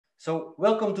So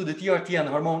welcome to the TRT and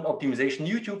Hormone Optimization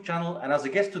YouTube channel. And as a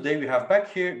guest today, we have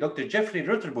back here Dr. Jeffrey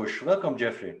Ruterbusch. Welcome,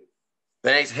 Jeffrey.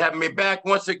 Thanks for having me back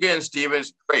once again, Steven.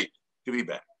 It's great to be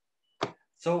back.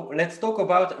 So let's talk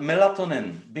about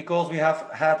melatonin, because we have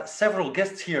had several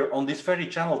guests here on this very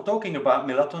channel talking about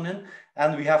melatonin,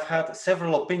 and we have had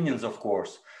several opinions, of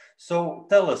course. So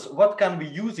tell us, what can we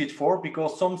use it for?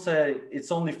 Because some say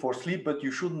it's only for sleep, but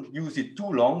you shouldn't use it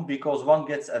too long because one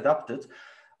gets adapted.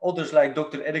 Others, like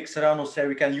Dr. Eric Serrano, say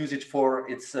we can use it for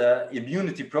its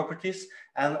immunity properties,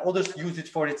 and others use it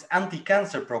for its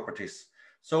anti-cancer properties.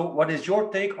 So what is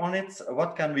your take on it?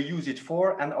 What can we use it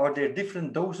for? And are there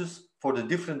different doses for the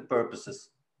different purposes?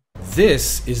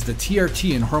 This is the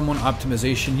TRT and Hormone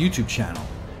Optimization YouTube channel.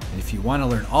 And if you want to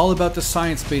learn all about the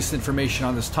science-based information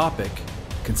on this topic,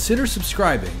 consider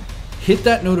subscribing, hit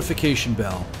that notification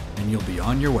bell, and you'll be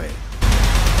on your way.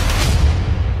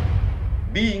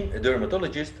 Being a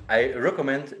dermatologist, I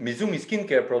recommend Mizumi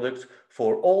skincare products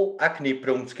for all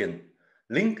acne-prone skin.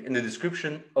 Link in the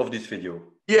description of this video.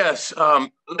 Yes,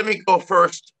 let me go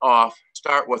first off,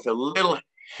 start with a little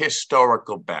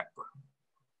historical background.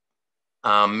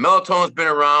 Melatonin has been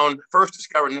around, first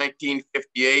discovered in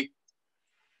 1958.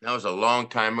 That was a long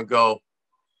time ago.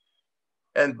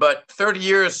 But 30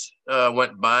 years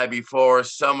went by before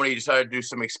somebody decided to do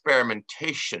some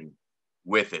experimentation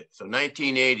with it. So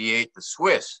 1988, the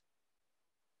Swiss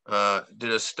did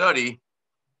a study,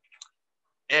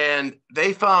 and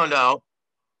they found out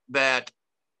that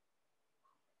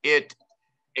it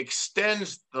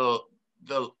extends the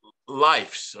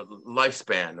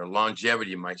lifespan or longevity,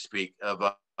 you might speak,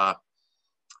 of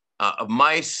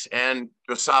mice and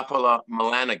Drosophila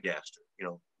melanogaster. You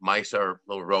know, mice are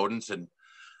little rodents, and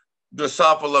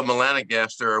Drosophila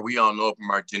melanogaster, we all know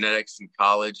from our genetics in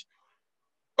college,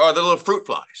 are the little fruit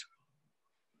flies.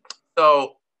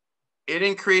 So it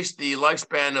increased the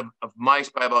lifespan of mice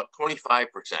by about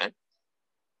 25%,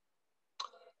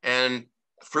 and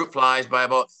fruit flies by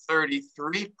about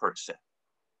 33%.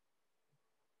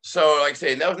 So like I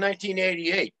say, that was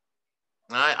 1988.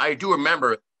 I do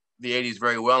remember the 80s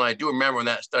very well, and I do remember when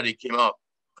that study came out.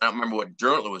 I don't remember what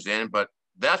journal it was in, but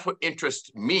that's what interests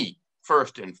me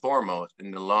first and foremost in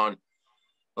the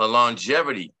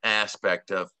longevity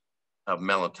aspect of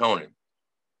melatonin.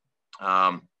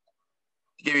 To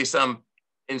give you some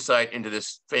insight into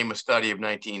this famous study of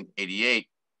 1988,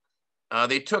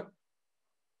 they took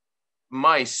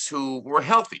mice who were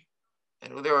healthy,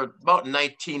 and they were about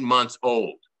 19 months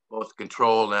old, both the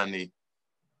control and the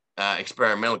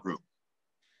experimental group.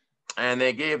 And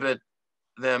they gave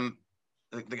them,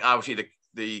 obviously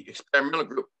the experimental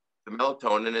group, the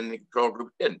melatonin, and the control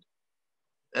group didn't.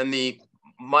 And the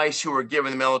mice who were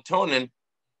given the melatonin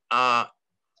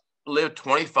lived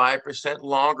 25%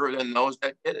 longer than those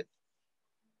that did it.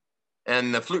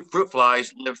 And the fruit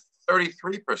flies lived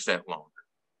 33% longer.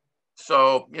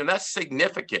 So, you know, that's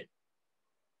significant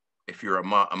if you're a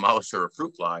mouse or a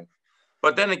fruit fly.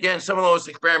 But then again, some of those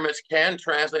experiments can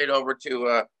translate over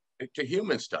to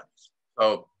human studies.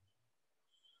 So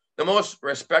the most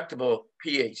respectable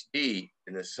PhD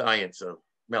in the science of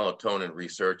melatonin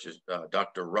research is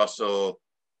Dr. Russell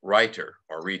Reiter,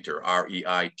 or Reiter,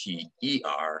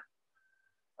 R-E-I-T-E-R,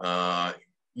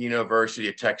 University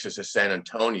of Texas at San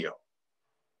Antonio.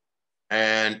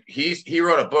 And he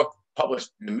wrote a book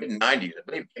published in the mid-90s. I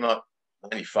believe it came out in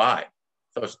 95.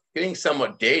 So it's getting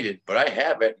somewhat dated, but I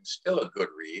have it. It's still a good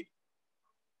read.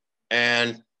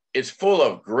 And it's full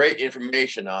of great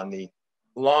information on the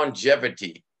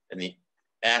longevity and the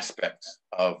aspects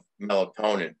of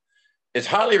melatonin. It's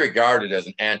highly regarded as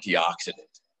an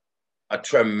antioxidant, a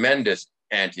tremendous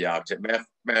antioxidant.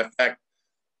 Matter of fact,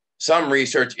 some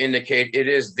research indicate it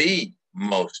is the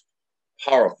most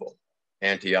powerful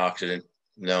antioxidant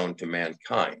known to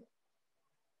mankind.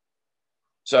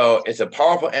 So it's a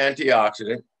powerful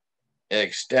antioxidant. It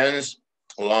extends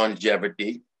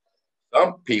longevity.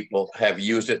 Some people have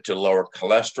used it to lower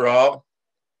cholesterol,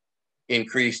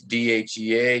 increase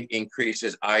DHEA,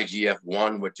 increases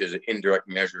IGF-1, which is an indirect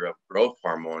measure of growth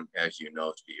hormone, as you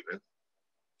know, Stephen.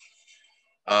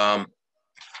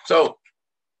 So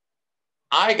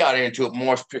I got into it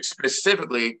more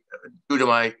specifically due to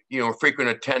my frequent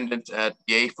attendance at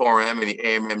the A4M and the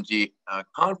AMMG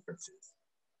conferences.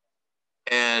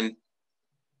 And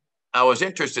I was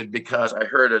interested because I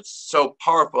heard it's so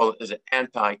powerful as an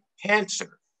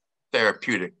anti-cancer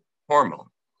therapeutic hormone.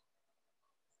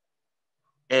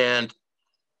 And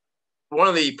one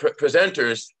of the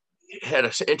presenters had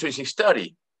an interesting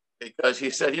study because he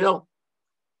said,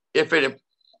 if it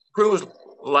improves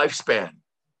lifespan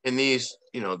in these,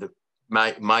 the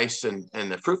mice and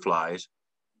the fruit flies,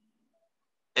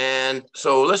 And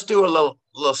so let's do a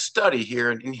little study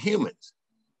here in humans.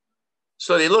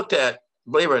 So they looked at,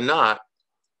 believe it or not,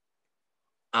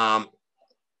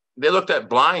 they looked at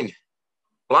blind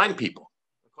people,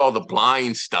 called the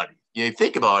blind study. You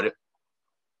think about it.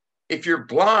 If you're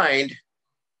blind,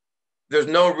 there's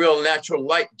no real natural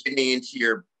light getting into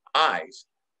your eyes.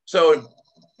 So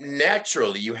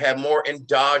naturally, you have more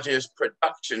endogenous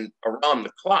production around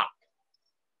the clock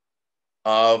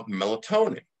of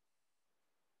melatonin.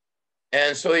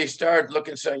 And so they started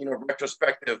looking at,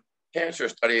 retrospective cancer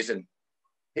studies and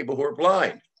people who are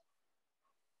blind.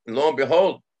 And lo and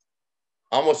behold,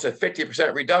 almost a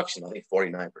 50% reduction, I think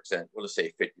 49%, we'll just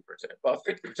say 50%, about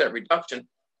 50% reduction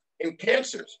in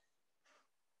cancers.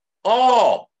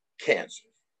 All cancers.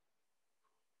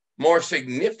 More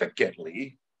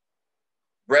significantly,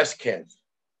 breast cancer.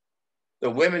 The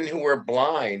women who were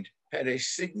blind had a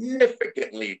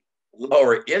significantly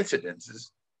lower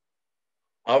incidences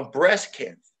of breast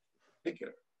cancer in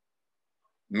particular.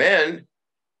 Men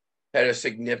had a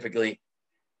significantly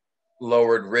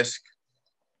lowered risk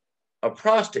of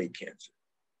prostate cancer.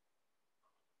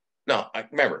 Now, I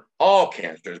remember all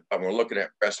cancers, but we're looking at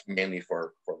breast mainly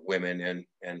for women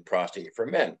and prostate for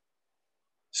men.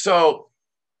 So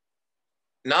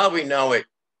now we know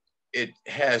it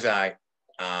has a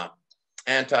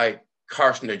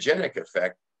anti-carcinogenic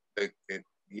effect. The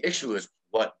issue is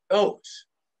what dose.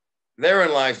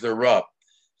 Therein lies the rub.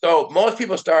 So most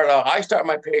people start out, I start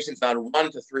my patients on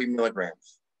 1 to 3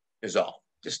 milligrams is all.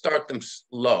 Just start them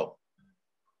low.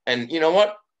 And you know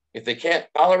what? If they can't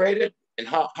tolerate it, and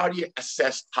how do you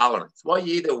assess tolerance? Well,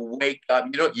 you either wake up,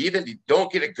 you either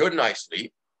don't get a good night's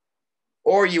sleep,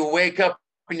 or you wake up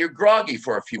and you're groggy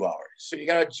for a few hours. So you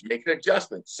got to make an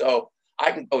adjustment. So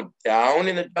I can go down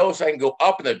in the dose, I can go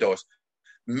up in the dose.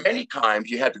 Many times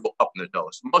you have to go up in the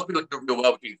dose. Most people do real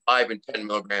well between 5 and 10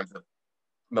 milligrams of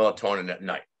melatonin at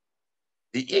night.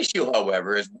 The issue,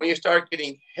 however, is when you start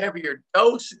getting heavier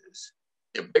doses,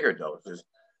 bigger doses,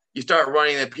 you start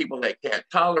running into people that can't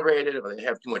tolerate it, or they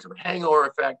have too much of a hangover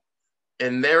effect.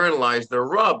 And therein lies the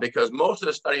rub, because most of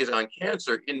the studies on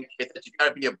cancer indicate that you got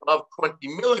to be above 20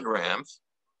 milligrams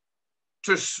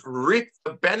to reap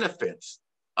the benefits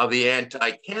of the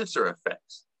anti-cancer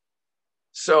effects.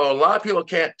 So a lot of people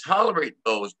can't tolerate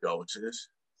those doses,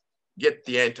 get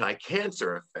the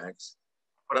anti-cancer effects,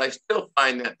 but I still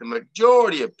find that the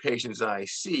majority of patients I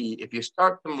see, if you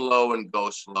start them low and go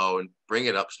slow and bring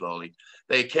it up slowly,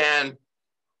 they can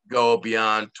go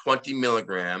beyond 20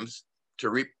 milligrams to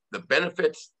reap the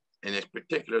benefits, and in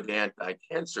particular, the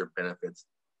anti-cancer benefits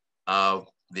of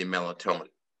the melatonin.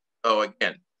 So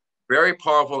again, very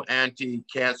powerful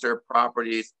anti-cancer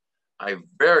properties, a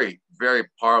very, very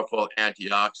powerful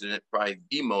antioxidant, probably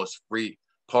the most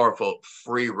powerful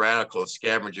free radical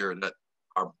scavenger that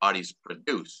our bodies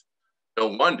produce. No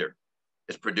wonder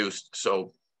it's produced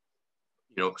so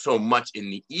much in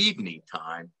the evening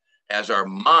time as our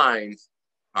minds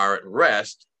are at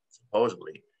rest,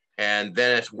 supposedly, and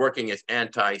then it's working as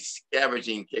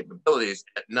anti-scavenging capabilities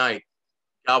at night,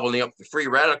 gobbling up the free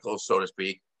radicals, so to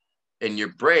speak, in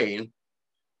your brain,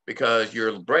 because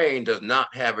your brain does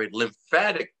not have a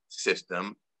lymphatic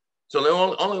system. So the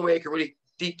only way it can really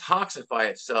detoxify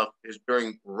itself is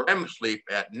during REM sleep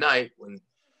at night, when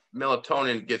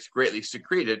melatonin gets greatly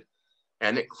secreted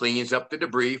and it cleans up the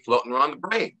debris floating around the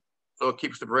brain. So it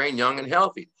keeps the brain young and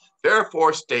healthy,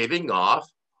 therefore staving off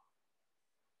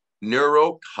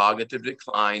neurocognitive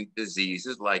decline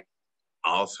diseases like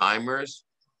Alzheimer's,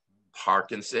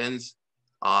 Parkinson's,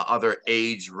 other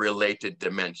age-related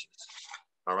dementias.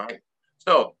 All right.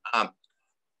 So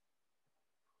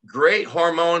great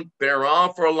hormone, been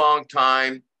around for a long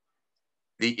time.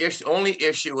 The only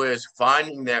issue is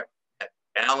finding that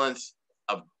balance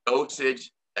of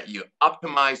dosage that you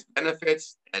optimize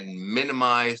benefits and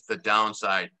minimize the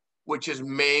downside, which is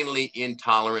mainly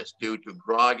intolerance due to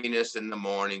grogginess in the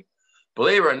morning.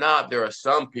 Believe it or not, there are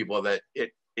some people that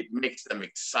it makes them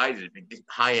excited, it gives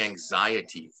high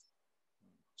anxieties.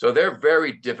 So they're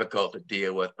very difficult to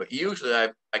deal with, but usually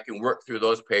I can work through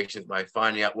those patients by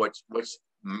finding out which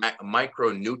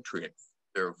micronutrients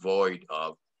they're void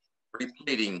of,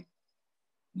 repleting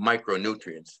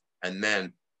micronutrients, and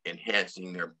then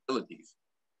enhancing their abilities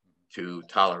to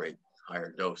tolerate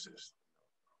higher doses.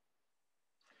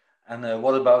 And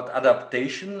what about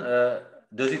adaptation?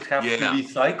 Does it have to be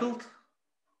cycled?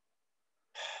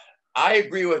 I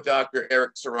agree with Dr.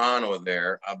 Eric Serrano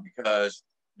there, because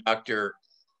Dr.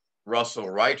 Russell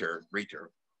Reiter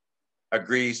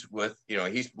agrees with,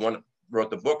 he's wrote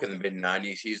the book in the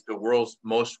mid-90s. He's the world's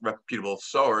most reputable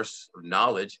source of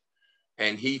knowledge.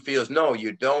 And he feels, no,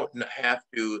 you don't have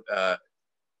to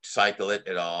cycle it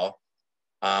at all.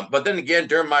 But then again,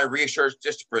 during my research,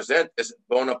 just to present this,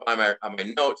 going up on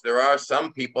my notes, there are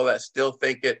some people that still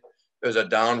think there's a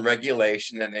down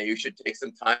regulation and that you should take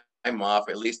some time off,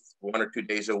 at least 1 or 2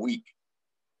 days a week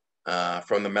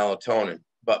from the melatonin.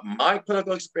 But my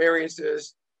clinical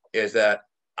experiences is that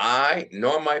I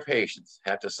nor my patients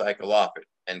have to cycle off it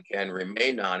and can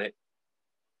remain on it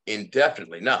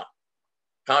indefinitely. Now,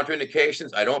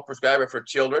 contraindications, I don't prescribe it for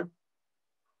children.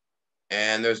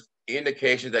 And there's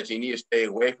indications that you need to stay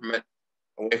away from it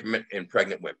in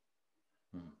pregnant women.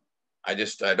 I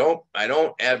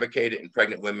don't advocate it in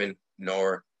pregnant women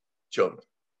nor children.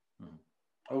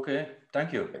 Okay,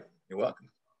 thank you. You're welcome.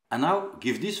 And now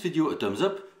give this video a thumbs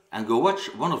up and go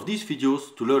watch one of these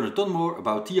videos to learn a ton more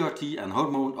about TRT and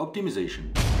hormone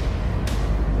optimization.